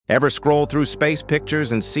Ever scroll through space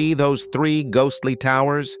pictures and see those three ghostly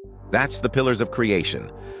towers? That's the Pillars of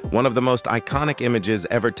Creation, one of the most iconic images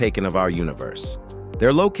ever taken of our universe.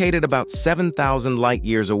 They're located about 7,000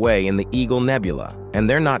 light-years away in the Eagle Nebula, and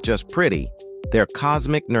they're not just pretty, they're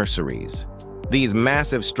cosmic nurseries. These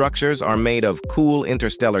massive structures are made of cool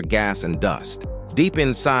interstellar gas and dust. Deep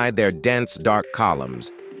inside their dense, dark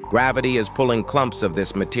columns, gravity is pulling clumps of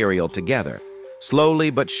this material together, slowly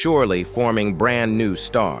but surely forming brand new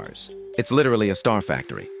stars. It's literally a star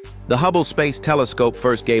factory. The Hubble Space Telescope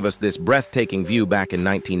first gave us this breathtaking view back in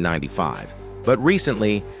 1995. But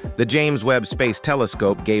recently, the James Webb Space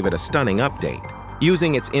Telescope gave it a stunning update.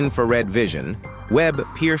 Using its infrared vision, Webb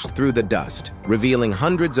pierced through the dust, revealing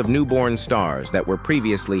hundreds of newborn stars that were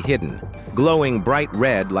previously hidden, glowing bright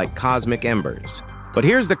red like cosmic embers. But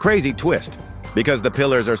here's the crazy twist. Because the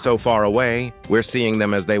pillars are so far away, we're seeing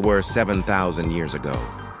them as they were 7,000 years ago.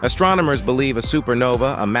 Astronomers believe a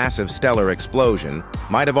supernova, a massive stellar explosion,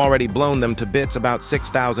 might have already blown them to bits about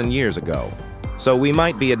 6,000 years ago. So we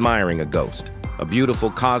might be admiring a ghost, a beautiful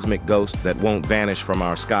cosmic ghost that won't vanish from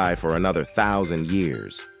our sky for another 1,000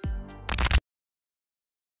 years.